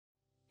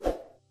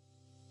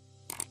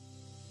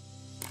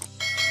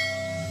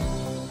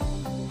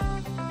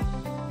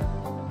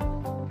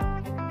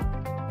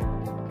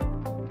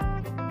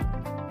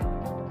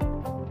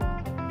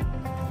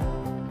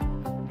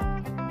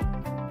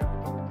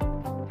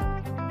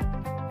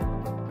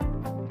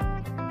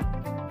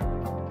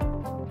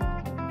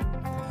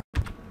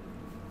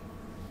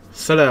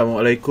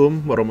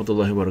Assalamualaikum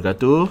warahmatullahi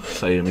wabarakatuh.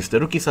 Saya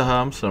Mr. Ruki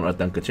Saham. Selamat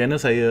datang ke channel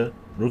saya,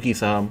 Ruki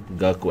Saham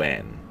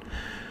Gakuen.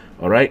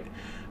 Alright,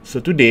 so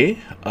today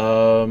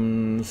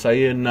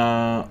saya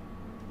nak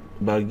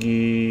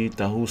bagi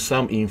tahu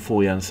some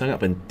info yang sangat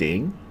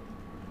penting,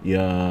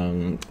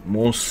 yang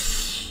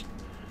most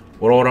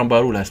orang-orang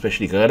baru lah,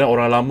 especially kadang-kadang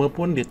orang lama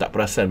pun dia tak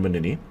perasan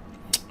benda ni.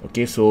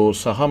 Okay, so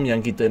saham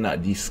yang kita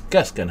nak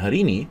discusskan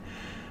hari ni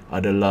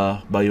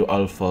adalah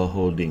Bioalpha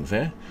Holdings.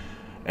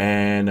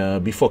 And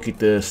before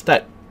kita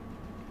start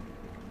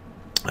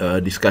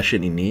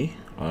discussion ini,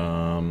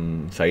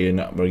 saya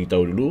nak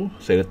beritahu dulu,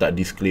 saya letak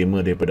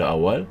disclaimer daripada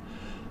awal.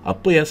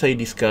 Apa yang saya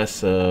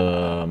discuss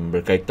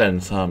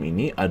berkaitan saham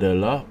ini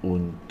adalah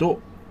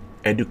untuk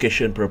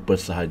education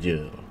purpose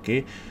sahaja.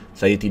 Okay,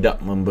 saya tidak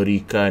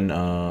memberikan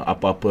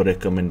apa-apa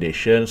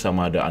recommendation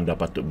sama ada anda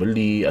patut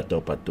beli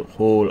atau patut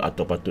hold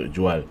atau patut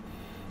jual.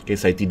 Okay,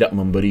 saya tidak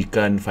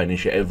memberikan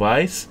financial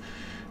advice,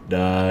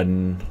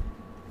 dan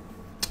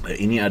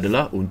ini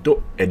adalah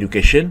untuk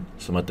education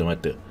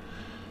semata-mata.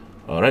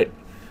 Alright,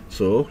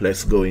 so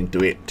let's go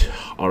into it.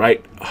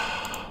 Alright,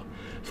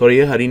 sorry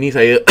ya, hari ni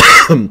saya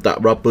tak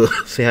berapa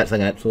sihat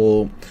sangat,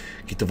 so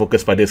kita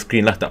fokus pada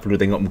screen lah, tak perlu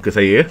tengok muka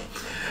saya.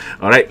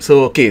 Alright,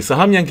 so okay,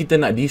 saham yang kita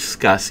nak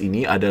discuss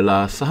ini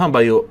adalah saham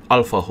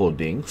Bioalpha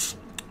Holdings.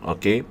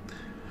 Okay,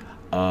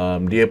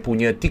 dia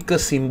punya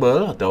ticker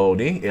symbol atau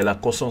ni ialah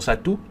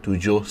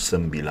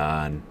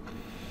 0179.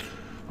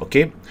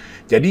 Okay,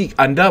 jadi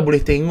anda boleh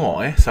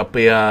tengok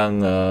siapa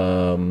yang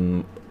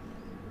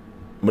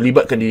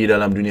melibatkan diri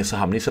dalam dunia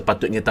saham ni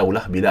sepatutnya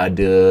tahulah, bila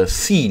ada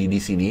C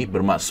di sini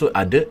bermaksud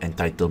ada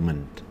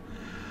entitlement.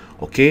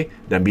 Okay,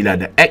 dan bila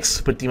ada X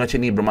seperti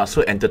macam ni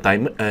bermaksud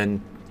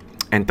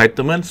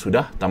entitlement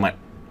sudah tamat.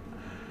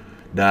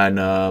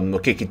 Dan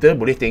okay, kita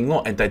boleh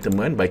tengok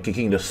entitlement by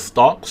clicking the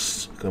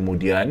stocks,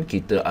 kemudian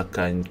kita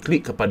akan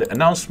klik kepada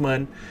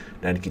announcement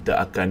dan kita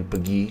akan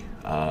pergi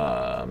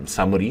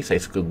summary. Saya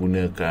suka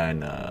gunakan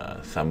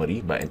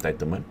summary by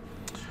entitlement.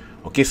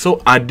 Okay,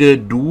 so ada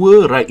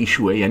dua right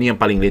issue yang ni yang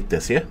paling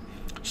latest ya,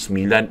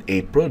 9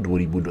 April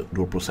 2021,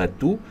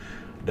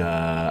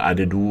 dan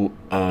ada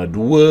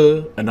dua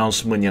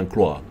announcement yang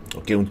keluar.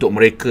 Okay, untuk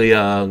mereka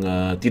yang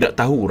tidak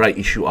tahu right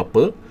issue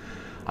apa,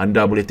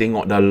 anda boleh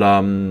tengok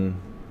dalam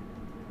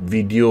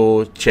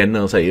video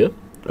channel saya,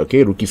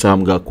 okay, Ruki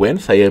Saham Gakuen.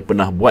 Saya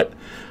pernah buat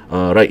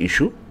right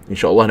issue.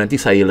 InsyaAllah nanti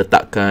saya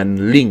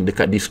letakkan link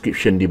dekat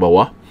description di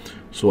bawah,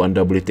 so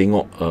anda boleh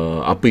tengok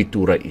apa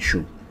itu right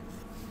issue.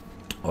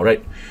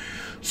 Alright,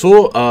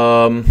 so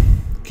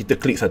kita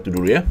klik satu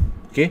dulu ya.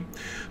 Okay,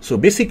 so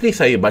basically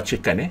saya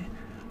bacakan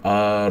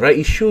right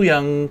issue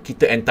yang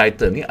kita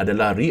entitle ni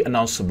adalah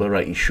re-announceable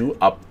right issue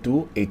up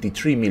to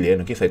 83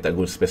 million. Okay, saya tak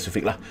guna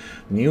spesifik lah.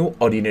 New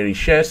ordinary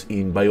shares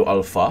in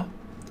Bioalpha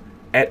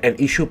at an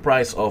issue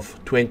price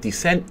of 20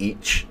 cent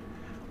each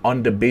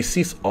on the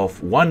basis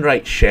of one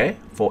right share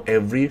for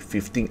every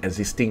 15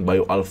 existing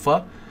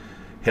Bioalpha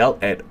held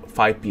at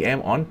 5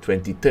 PM on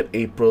 23rd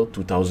April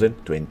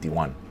 2021.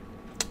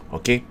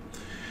 Okay,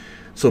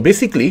 so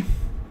basically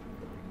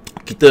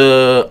kita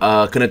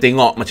kena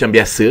tengok macam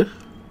biasa.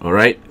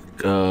 Alright,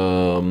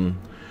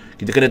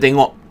 kita kena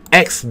tengok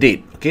X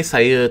date. Okay,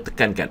 saya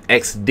tekankan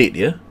X date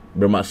ya,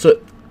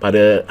 bermaksud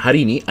pada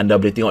hari ni. Anda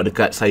boleh tengok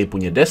dekat saya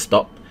punya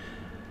desktop,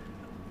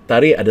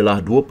 tarikh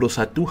adalah 21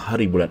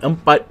 hari bulan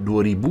 4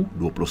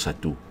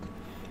 2021,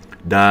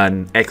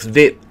 dan X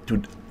date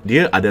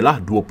dia adalah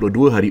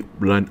 22 hari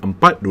bulan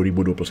 4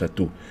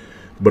 2021.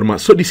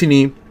 Bermaksud di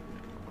sini,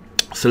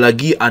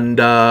 selagi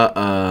anda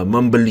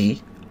membeli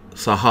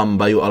saham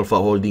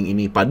Bioalpha Holding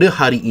ini pada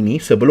hari ini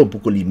sebelum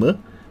pukul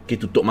 5, okay,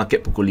 tutup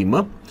market pukul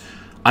 5,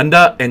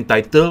 anda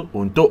entitled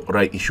untuk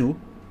right issue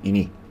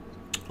ini.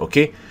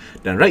 Okay,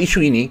 dan right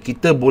issue ini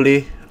kita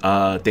boleh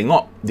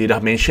tengok, dia dah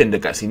mention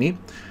dekat sini,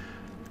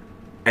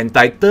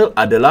 entitled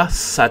adalah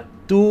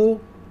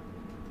satu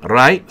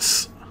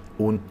rights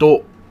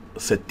untuk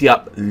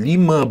setiap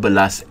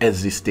 15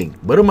 existing.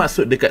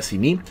 Bermaksud dekat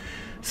sini,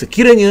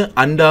 sekiranya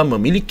anda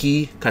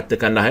memiliki,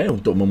 katakanlah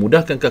untuk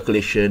memudahkan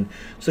calculation,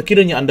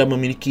 sekiranya anda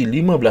memiliki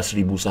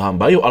 15,000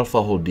 saham Bioalpha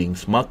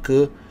Holdings,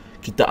 maka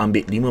kita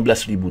ambil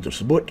 15,000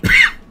 tersebut,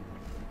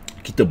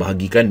 kita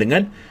bahagikan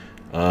dengan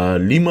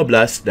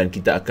 15 dan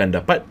kita akan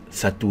dapat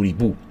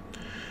 1,000.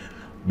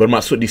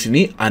 Bermaksud di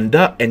sini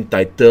anda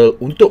entitled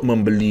untuk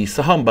membeli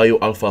saham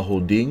Bioalpha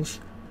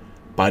Holdings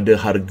pada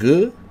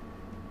harga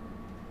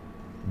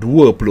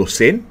 20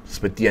 sen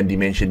seperti yang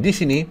dimention di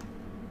sini.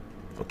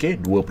 Okay,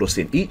 20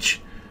 sen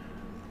each,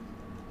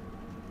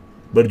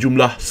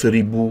 berjumlah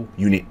 1,000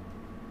 unit.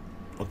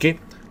 Okay,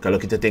 kalau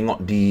kita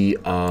tengok di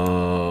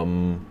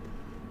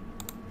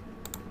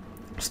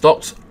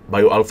stocks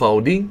Bioalpha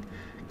Holding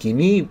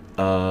kini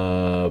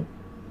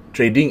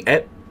trading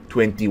at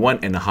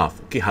 21.5.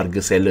 Okay, harga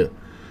seller.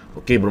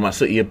 Okay,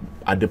 bermaksud ia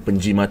ada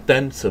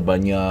penjimatan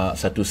sebanyak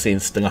 1 sen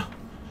setengah.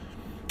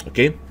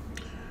 Okay,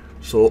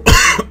 so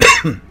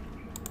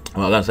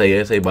maafkan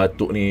saya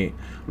batuk ni,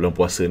 bulan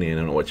puasa ni,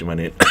 nak buat macam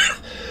mana.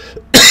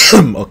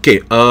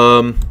 Okay,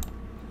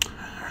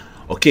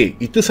 okay,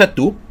 itu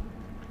satu.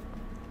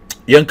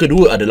 Yang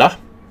kedua adalah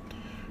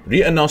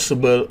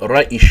re-announceable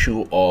right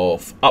issue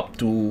of up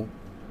to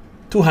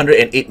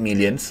 208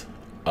 millions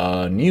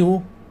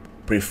new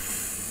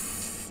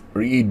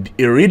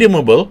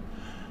irredeemable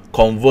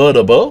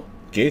convertible,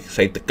 okay,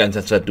 saya tekan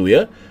satu-satu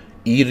ya,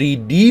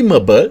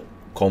 irredeemable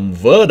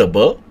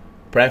convertible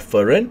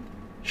preference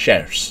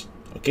shares,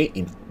 okay,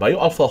 in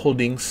Bioalpha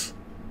Holdings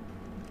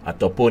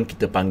ataupun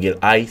kita panggil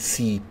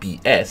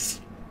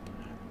ICPS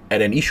at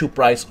an issue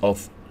price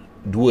of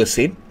 2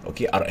 sen,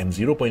 okay,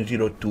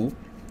 RM0.02,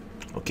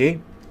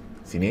 okay,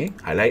 sini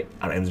highlight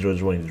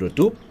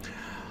RM0.02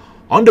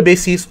 on the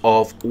basis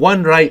of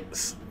one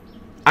rights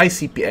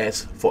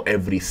ICPS for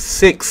every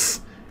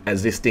 6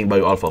 existing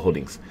Bioalpha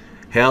Holdings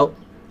held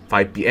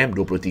 5 PM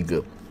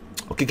 23.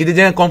 Okay, kita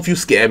jangan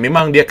confuse sikit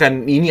memang dia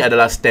akan, ini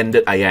adalah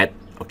standard ayat,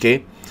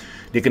 okay,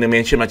 dia kena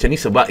mention macam ni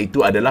sebab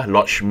itu adalah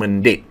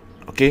lodgement date,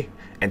 okay,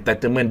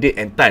 entitlement date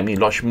and time ni,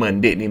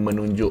 lodgement date ni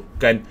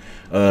menunjukkan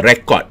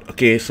rekod,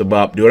 okay,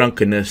 sebab diorang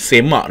kena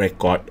semak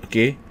rekod,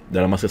 okay,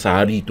 dalam masa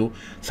sehari tu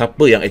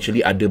siapa yang actually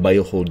ada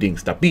bio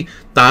holdings. Tapi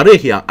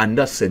tarikh yang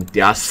anda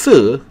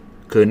sentiasa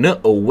kena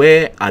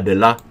aware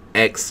adalah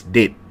X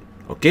date,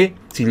 okay,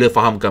 sila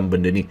fahamkan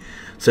benda ni.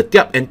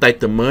 Setiap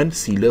entitlement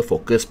sila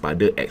fokus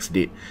pada X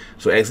date.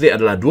 So X date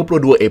adalah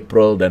 22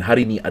 April dan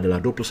hari ni adalah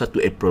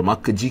 21 April.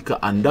 Maka jika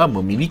anda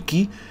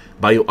memiliki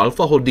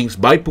Bioalpha Holdings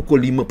by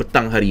pukul 5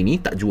 petang hari ni,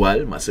 tak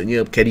jual,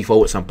 maksudnya carry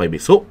forward sampai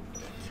besok,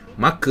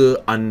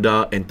 maka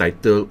anda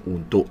entitled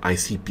untuk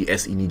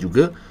ICPS ini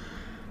juga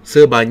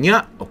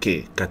sebanyak,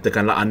 okay,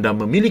 katakanlah anda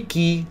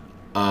memiliki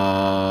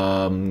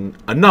 16,000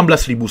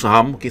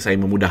 saham, okay,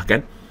 saya memudahkan,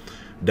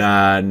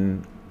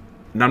 dan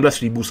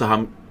 16,000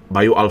 saham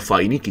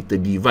Bioalpha ini kita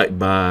divide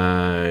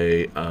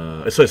by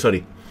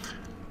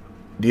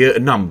dia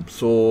 6,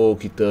 so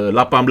kita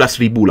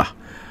 18,000 lah.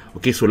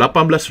 Okay, so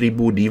 18,000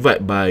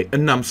 divide by 6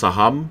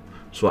 saham,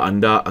 so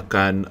anda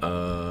akan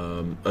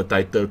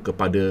entitled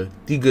kepada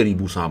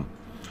 3,000 saham.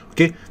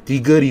 Okay,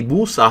 3,000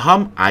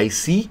 saham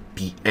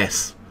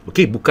ICPS.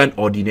 Okay, bukan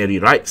ordinary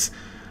rights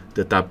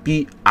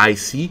tetapi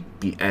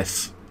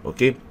ICPS.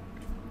 Okay,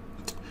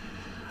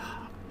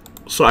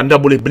 so anda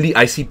boleh beli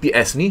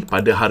ICPS ni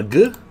pada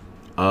harga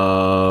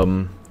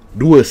 2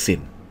 sen.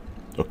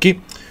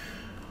 Okay,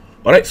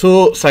 alright,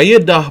 so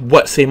saya dah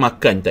buat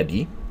semakan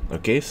tadi.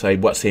 Okay, saya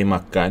buat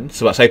semakan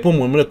sebab saya pun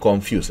mula-mula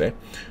confused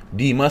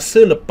di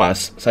masa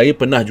lepas saya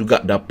pernah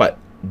juga dapat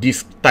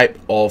this type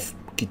of,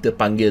 kita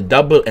panggil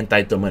double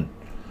entitlement.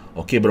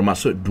 Okay,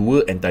 bermaksud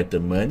 2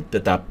 entitlement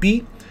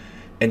tetapi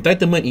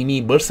entitlement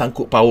ini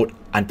bersangkut paut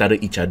antara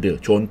each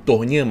other.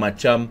 Contohnya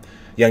macam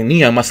yang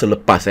ni yang masa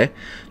lepas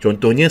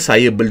contohnya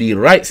saya beli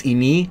rights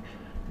ini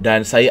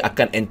dan saya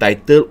akan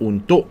entitled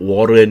untuk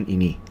warrant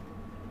ini.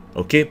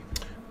 Okay,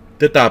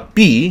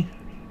 tetapi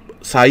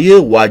saya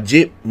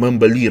wajib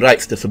membeli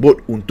rights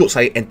tersebut untuk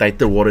saya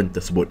entitled warrant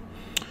tersebut.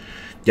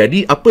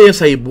 Jadi apa yang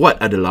saya buat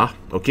adalah,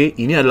 okay,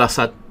 ini adalah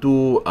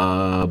satu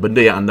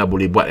benda yang anda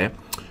boleh buat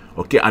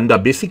okay, anda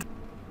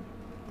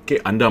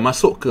anda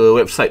masuk ke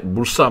website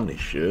Bursa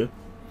Malaysia,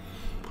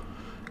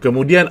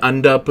 kemudian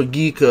anda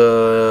pergi ke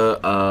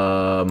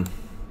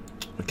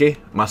okay,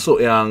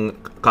 masuk yang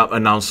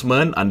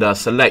announcement, anda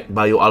select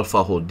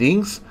Bioalpha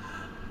Holdings,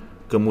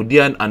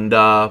 kemudian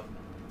anda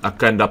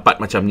akan dapat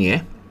macam ni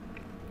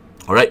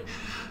alright,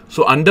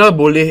 so anda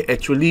boleh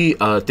actually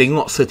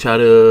tengok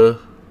secara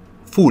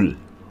full.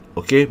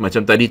 Okay,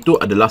 macam tadi tu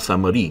adalah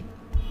summary,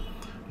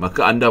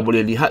 maka anda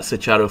boleh lihat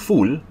secara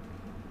full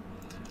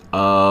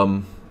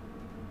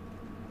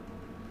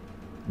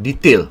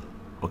detail,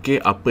 okay,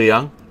 apa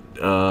yang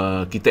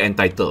kita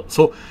entitled.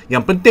 So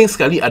yang penting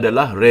sekali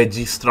adalah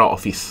registrar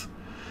office.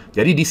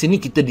 Jadi di sini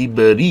kita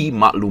diberi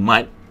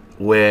maklumat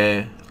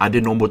where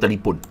ada nombor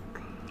telefon.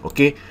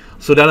 Okay,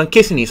 so dalam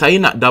kes ni saya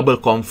nak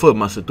double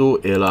confirm masa tu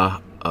ialah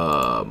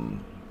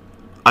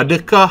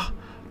adakah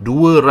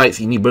dua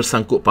rights ini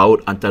bersangkut paut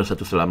antara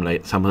satu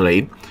sama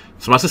lain.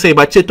 Semasa saya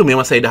baca tu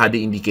memang saya dah ada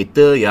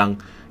indikator yang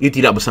ia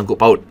tidak bersangkut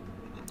paut.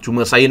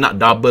 Cuma saya nak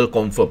double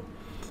confirm.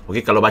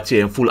 Okay, kalau baca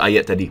yang full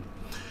ayat tadi.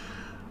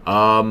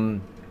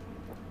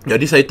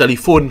 Jadi saya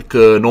telefon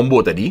ke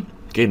nombor tadi,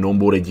 okay,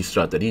 nombor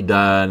registrar tadi,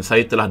 dan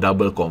saya telah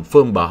double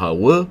confirm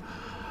bahawa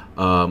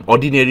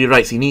ordinary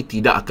rights ini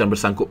tidak akan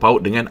bersangkut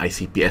paut dengan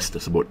ICPS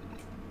tersebut.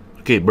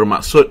 Okay,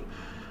 bermaksud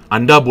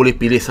anda boleh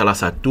pilih salah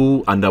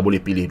satu, anda boleh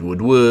pilih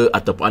dua-dua,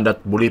 ataupun anda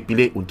boleh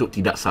pilih untuk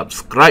tidak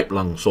subscribe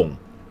langsung.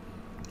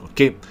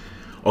 Okay,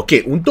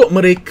 okay, untuk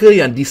mereka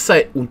yang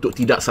decide untuk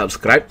tidak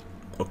subscribe,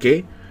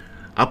 okay,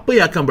 apa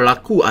yang akan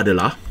berlaku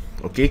adalah,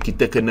 okay,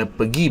 kita kena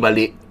pergi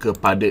balik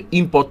kepada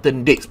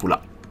important dates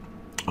pula.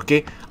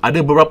 Okay, ada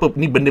beberapa,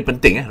 ni benda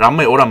penting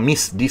ramai orang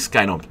miss this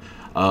kind of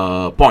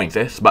points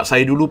sebab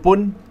saya dulu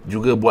pun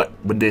juga buat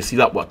benda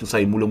silap waktu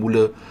saya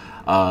mula-mula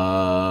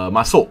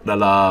masuk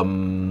dalam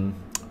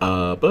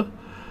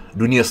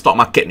dunia stock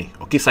market ni.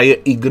 Okay,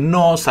 saya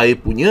ignore saya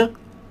punya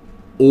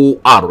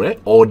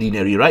OR,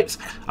 ordinary rights,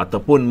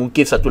 ataupun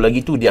mungkin satu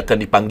lagi tu dia akan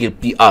dipanggil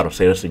PR,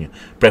 saya rasanya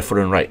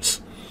preference rights.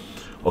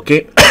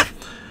 Okay,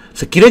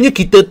 sekiranya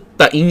kita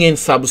tak ingin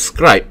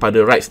subscribe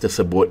pada rights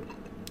tersebut,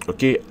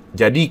 okey,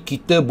 jadi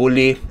kita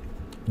boleh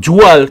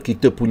jual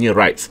kita punya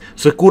rights.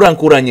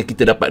 Sekurang-kurangnya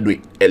kita dapat duit,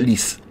 at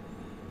least.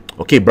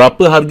 Okey,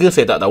 berapa harga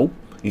saya tak tahu.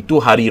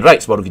 Itu hari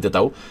rights baru kita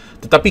tahu.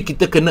 Tetapi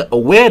kita kena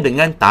aware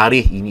dengan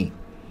tarikh ini.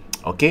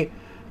 Okey,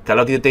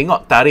 kalau kita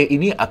tengok tarikh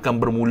ini akan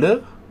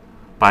bermula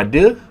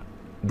pada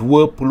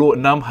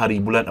 26 hari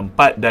bulan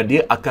 4 dan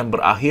dia akan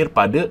berakhir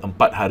pada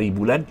 4 hari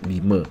bulan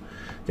 5.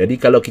 Jadi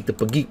kalau kita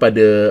pergi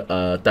pada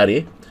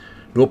tarikh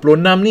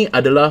 26 ni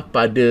adalah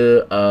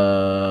pada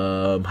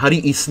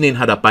hari Isnin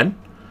hadapan.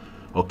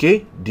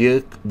 Okey,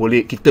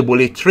 kita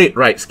boleh trade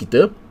rights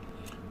kita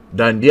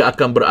dan dia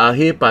akan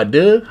berakhir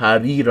pada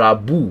hari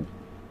Rabu.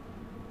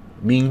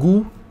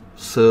 Minggu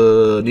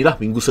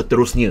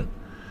seterusnya.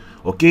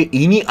 Okey,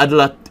 ini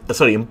adalah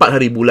 4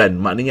 hari bulan,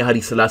 maknanya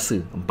hari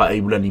Selasa, 4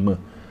 hari bulan 5.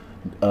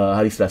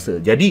 Hari Selasa.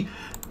 Jadi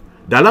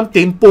dalam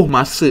tempoh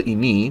masa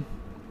ini,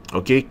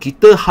 okey,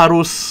 kita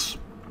harus,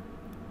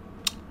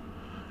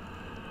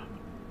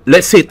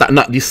 let's say tak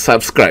nak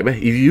di-subscribe.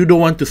 If you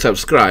don't want to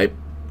subscribe,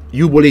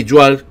 you boleh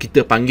jual,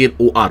 kita panggil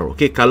OR.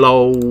 Okay,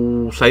 kalau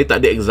saya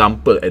tak ada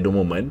example at the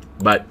moment,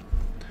 but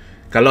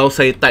kalau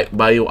saya type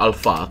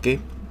Bioalpha, okay,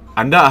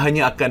 anda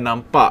hanya akan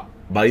nampak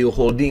Bio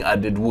Holding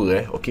ada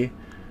dua. Okay,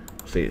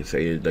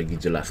 saya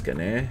lagi jelaskan.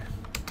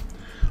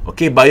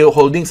 Okay, Bio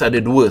Holdings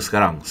ada dua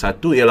sekarang.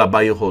 Satu ialah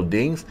Bio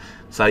Holdings,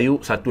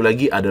 satu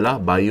lagi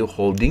adalah Bio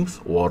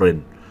Holdings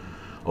Warrant.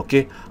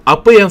 Okay,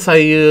 apa yang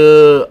saya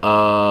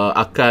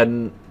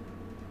akan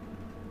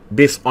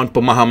based on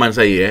pemahaman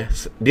saya,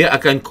 dia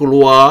akan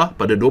keluar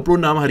pada 26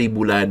 hari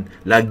bulan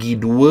lagi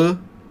 2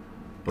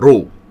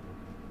 row,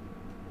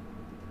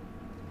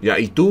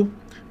 iaitu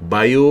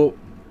Bio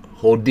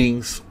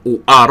Holdings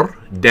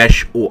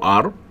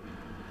OR-OR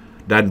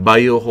dan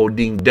Bio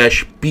Holding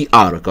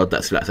 -PR, kalau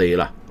tak silap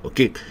saya lah.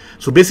 Okay,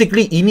 so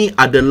basically ini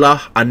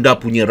adalah anda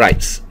punya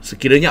rights.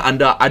 Sekiranya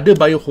anda ada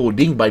Bio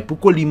Holding by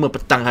pukul 5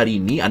 petang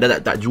hari ini,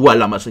 anda tak jual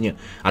lah maksudnya,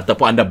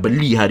 ataupun anda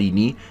beli hari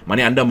ini,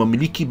 maknanya anda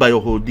memiliki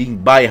Bio Holding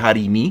by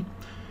hari ini.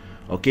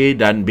 Okay,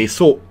 dan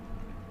besok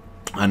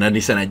anda di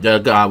sana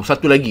jaga.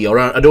 Satu lagi,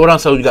 ada orang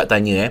selalu juga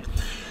tanya,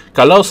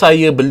 kalau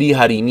saya beli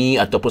hari ini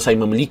ataupun saya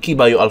memiliki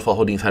Bioalpha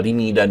Holdings hari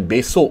ini dan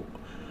besok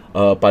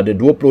pada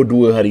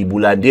 22 hari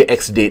bulan dia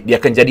X date, dia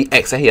akan jadi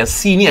X, yang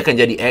C ni akan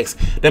jadi X,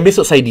 dan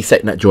besok saya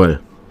decide nak jual,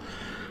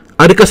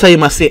 adakah saya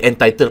masih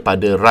entitled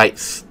pada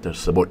rights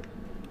tersebut?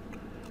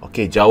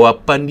 Okey,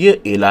 jawapan dia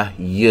ialah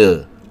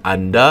ya,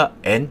 anda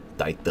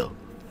entitled.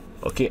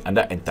 Okey,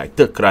 anda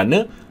entitled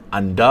kerana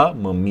anda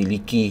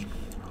memiliki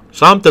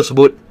saham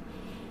tersebut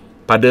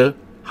pada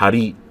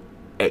hari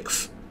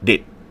X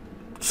date.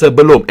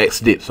 Sebelum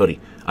X date,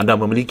 anda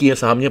memiliki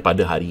sahamnya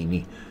pada hari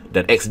ini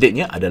dan X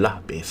date-nya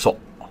adalah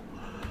besok.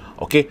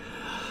 Okey,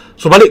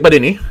 so balik pada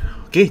ni.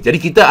 Okey, jadi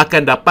kita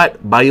akan dapat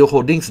Bio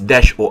Holdings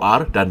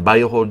 -OR dan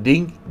Bio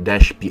Holding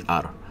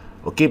 -PR.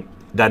 Okey,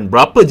 dan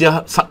berapa je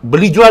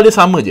beli jual dia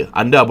sama je,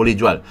 anda boleh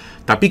jual.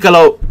 Tapi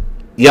kalau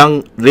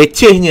yang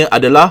recehnya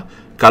adalah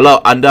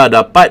kalau anda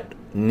dapat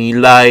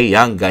nilai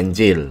yang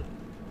ganjil.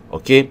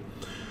 Okey,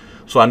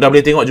 so anda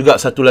boleh tengok juga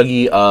satu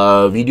lagi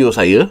video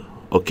saya.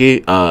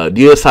 Okey,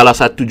 dia salah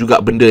satu juga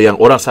benda yang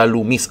orang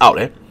selalu miss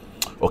out.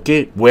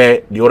 Okey,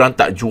 where diorang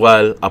tak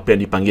jual apa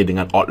yang dipanggil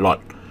dengan odd lot.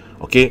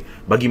 Okey,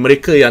 bagi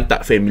mereka yang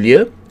tak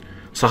familiar,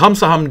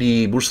 saham-saham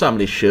di Bursa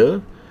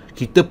Malaysia,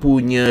 kita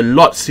punya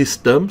lot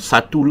system,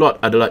 satu lot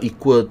adalah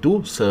equal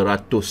to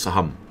 100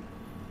 saham.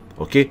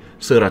 Okey,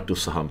 100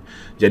 saham.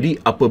 Jadi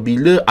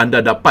apabila anda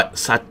dapat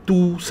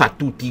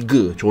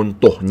 113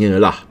 contohnya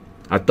lah,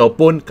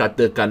 ataupun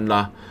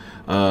katakanlah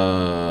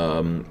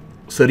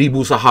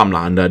 1000 saham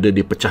lah anda ada,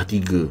 dia pecah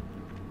 3.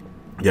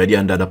 Jadi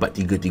anda dapat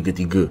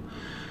 333.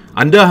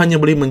 Anda hanya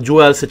boleh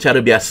menjual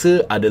secara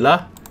biasa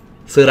adalah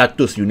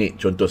 100 unit.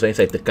 Contoh saya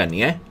tekan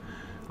ni.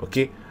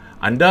 Okey,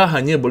 anda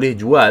hanya boleh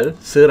jual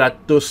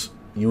 100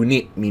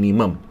 unit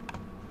minimum.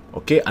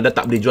 Okey, anda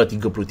tak boleh jual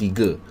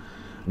 33.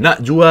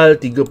 Nak jual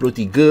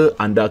 33,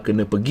 anda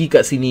kena pergi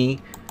kat sini,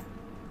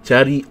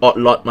 cari odd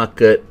lot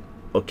market.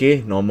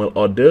 Okey, normal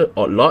order,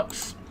 odd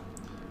lots.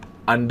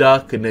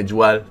 Anda kena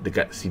jual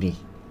dekat sini.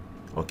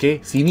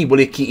 Okey, sini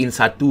boleh key in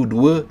 1,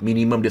 2,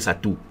 minimum dia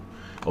 1.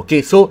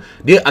 Okey, so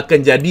dia akan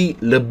jadi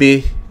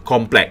lebih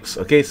kompleks.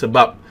 Okey,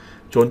 sebab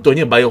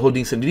contohnya Bio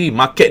Holding sendiri,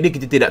 market dia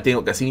kita tidak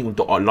tengok kat sini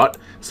untuk odd lot.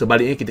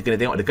 Sebaliknya kita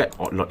kena tengok dekat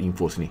odd lot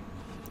info sini.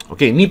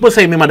 Okey, ni pun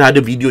saya memang dah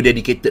ada video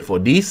dedicated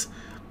for this.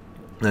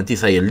 Nanti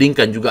saya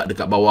linkkan juga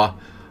dekat bawah.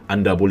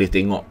 Anda boleh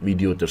tengok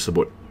video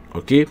tersebut.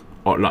 Okey,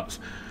 odd lots.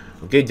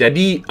 Okey,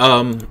 jadi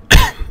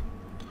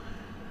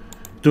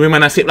tu memang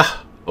nasib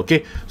lah.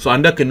 Okey, so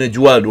anda kena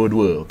jual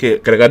dua-dua.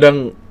 Okey,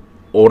 kadang-kadang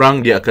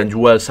orang dia akan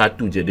jual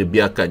satu je, dia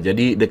biarkan.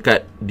 Jadi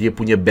dekat dia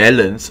punya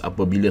balance,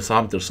 apabila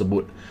saham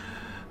tersebut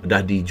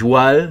dah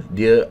dijual,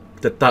 dia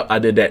tetap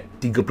ada that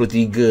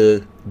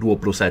 33,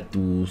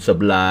 21,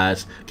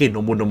 11. Okay,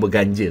 nombor-nombor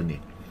ganjil ni.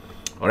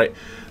 Alright,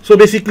 so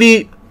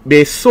basically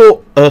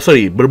besok,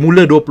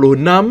 bermula 26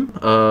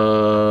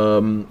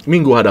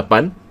 minggu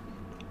hadapan,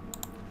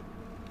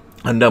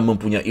 anda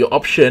mempunyai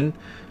option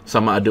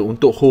sama ada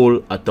untuk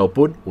hold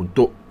ataupun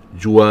untuk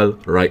jual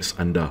rights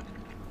anda.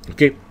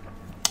 Okay,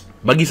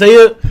 bagi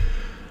saya,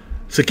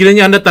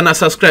 sekiranya anda tak nak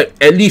subscribe,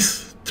 at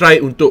least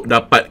try untuk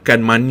dapatkan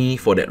money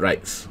for that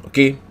rights.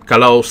 Okay,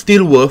 kalau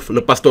still worth,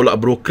 lepas tolak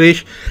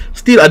brokerage,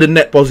 still ada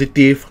net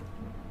positif,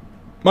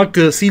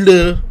 maka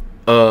sila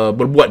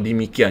berbuat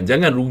demikian.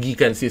 Jangan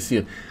rugikan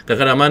sia-sia.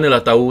 Kadang-kadang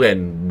manalah tahu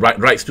kan,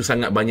 rights tu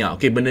sangat banyak.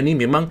 Okay, benda ni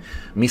memang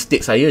mistake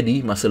saya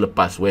di masa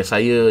lepas, where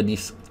saya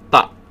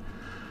tak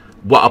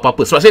buat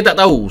apa-apa sebab saya tak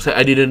tahu,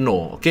 I didn't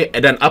know. Okay,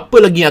 dan apa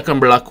lagi yang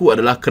akan berlaku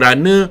adalah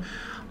kerana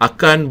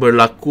akan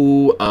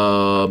berlaku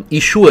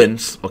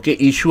issuance, okay,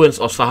 issuance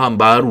of saham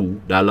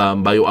baru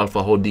dalam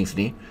Bioalpha Holdings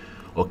ni.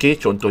 Okay,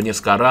 contohnya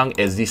sekarang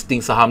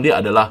existing saham dia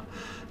adalah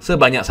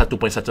sebanyak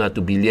 1.11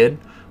 bilion,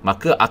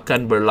 maka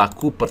akan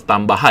berlaku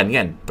pertambahan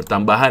kan,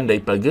 pertambahan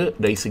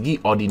dari segi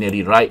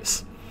ordinary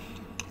rights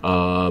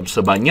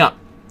sebanyak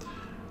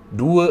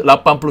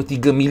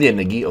 83 million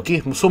lagi.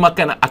 Okay, so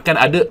akan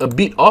ada a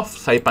bit of,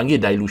 saya panggil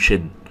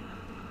dilution.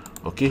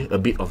 Okay, a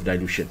bit of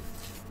dilution.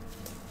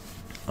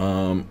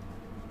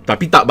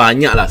 Tapi tak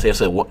banyak lah, saya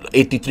rasa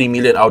 83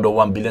 million out of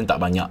 1 billion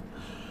tak banyak.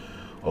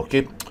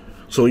 Okay,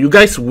 so you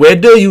guys,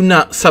 whether you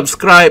nak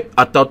subscribe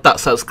atau tak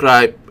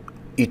subscribe,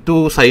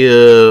 itu saya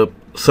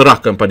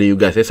serahkan pada you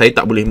guys. Saya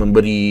tak boleh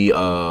memberi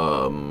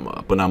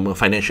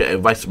financial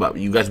advice sebab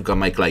you guys bukan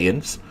my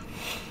clients.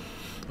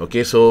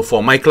 Okay, so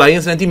for my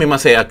clients nanti memang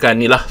saya akan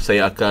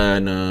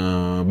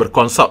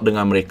berconsult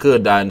dengan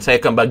mereka dan saya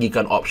akan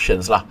bagikan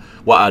options lah.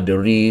 What are the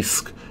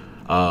risk?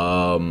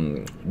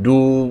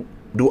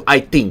 Do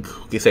I think?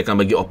 Okay, saya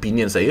akan bagi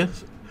opinion saya.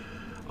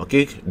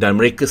 Okay, dan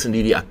mereka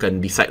sendiri akan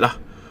decide lah.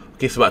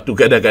 Okay, sebab tu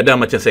kadang-kadang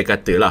macam saya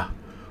kata lah.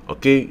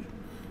 Okay,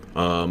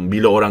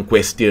 bila orang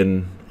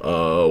question,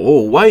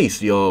 why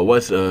is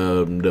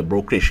the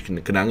brokerage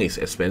kenanga is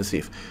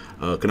expensive?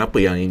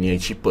 Kenapa yang ini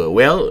cheaper?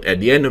 Well,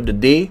 at the end of the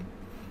day,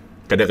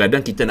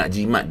 kadang-kadang kita nak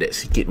jimat that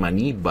sikit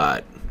money,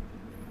 but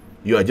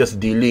you are just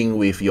dealing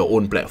with your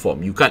own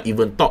platform. You can't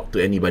even talk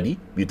to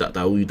anybody. You tak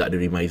tahu, you tak ada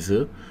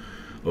remiser.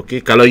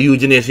 Okay, kalau you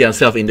jenis yang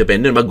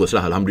self-independent,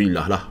 baguslah,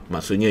 alhamdulillah lah.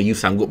 Maksudnya you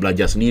sanggup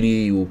belajar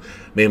sendiri, you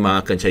memang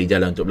akan cari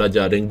jalan untuk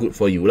belajar, then good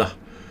for you lah.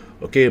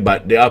 Okay,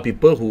 but there are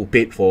people who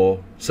paid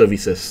for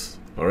services.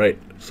 Alright,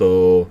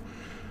 so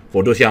for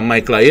those yang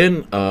my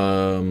client,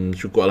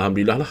 syukur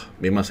alhamdulillah lah.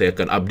 Memang saya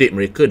akan update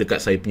mereka dekat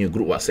saya punya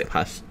group WhatsApp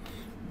khas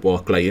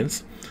for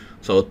clients.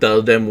 So tell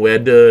them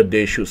whether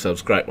they should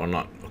subscribe or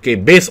not. Okay,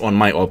 based on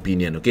my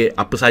opinion. Okay,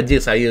 apa saja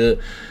saya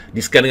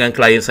discuss dengan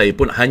klien saya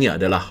pun hanya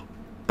adalah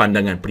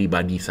pandangan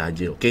peribadi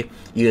sahaja. Okay,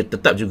 ia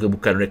tetap juga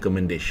bukan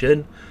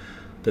recommendation,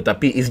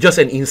 tetapi it's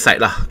just an insight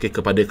lah, okay,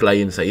 kepada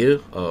klien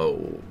saya,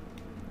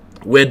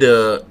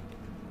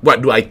 what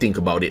do I think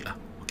about it lah.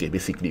 Okay,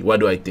 basically what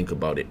do I think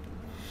about it.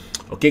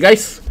 Okay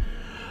guys,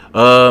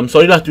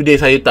 sorry lah today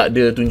saya tak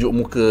ada tunjuk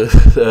muka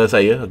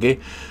saya.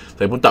 Okay,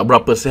 saya pun tak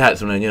berapa sihat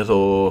sebenarnya,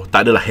 so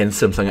tak adalah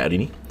handsome sangat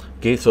hari ni.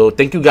 Okay, so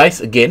thank you guys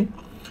again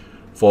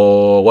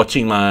for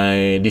watching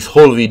this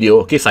whole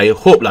video. Okay, saya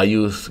hope lah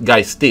you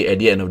guys stay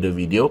at the end of the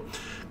video.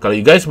 Kalau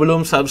you guys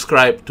belum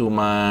subscribe to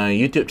my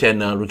YouTube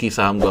channel Ruki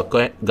Saham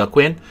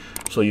Gakuen,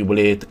 so you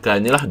boleh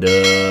tekan je lah the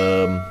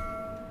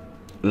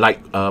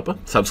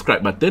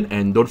subscribe button,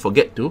 and don't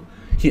forget to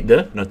hit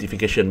the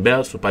notification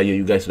bell supaya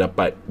you guys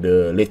dapat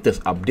the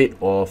latest update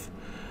of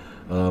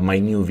my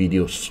new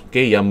videos.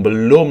 Okay, yang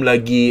belum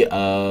lagi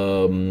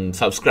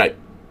subscribe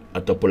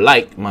ataupun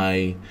like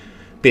my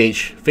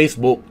page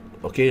Facebook,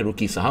 okay,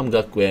 Ruki Saham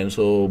Gakuen,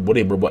 so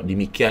boleh berbuat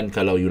demikian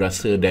kalau you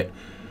rasa that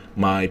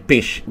my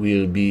page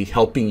will be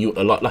helping you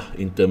a lot lah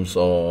in terms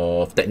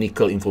of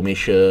technical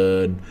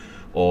information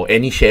or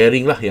any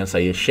sharing lah yang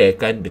saya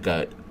sharekan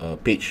dekat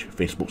page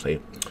Facebook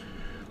saya.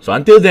 So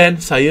until then,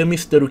 saya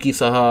Mr. Ruki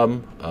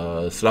Saham.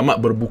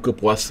 Selamat berbuka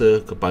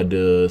puasa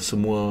kepada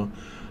semua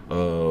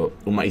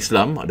umat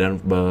Islam dan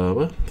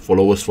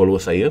followers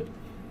saya,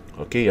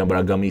 okay, yang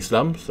beragama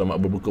Islam. Selamat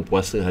berbuka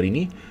puasa hari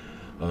ini.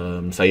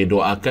 Saya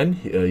doakan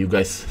you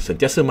guys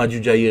sentiasa maju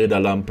jaya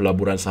dalam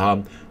pelaburan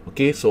saham.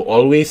 Okay, so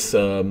always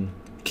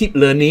keep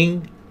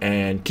learning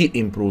and keep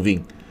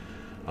improving.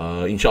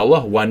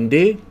 InsyaAllah one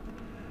day,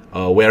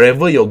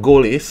 wherever your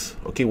goal is,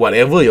 okay,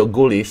 whatever your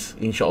goal is,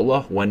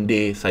 InsyaAllah one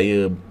day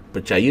saya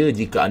percaya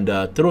jika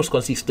anda terus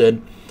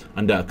konsisten,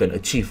 anda akan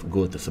achieve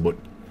goal tersebut.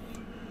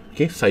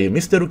 Okay, saya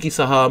Mr. Ruki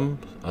Saham.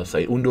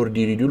 Saya undur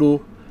diri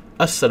dulu.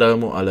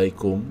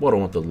 Assalamualaikum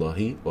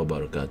warahmatullahi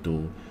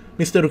wabarakatuh.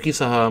 Mr. Ruki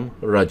Saham,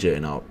 Raja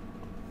and out.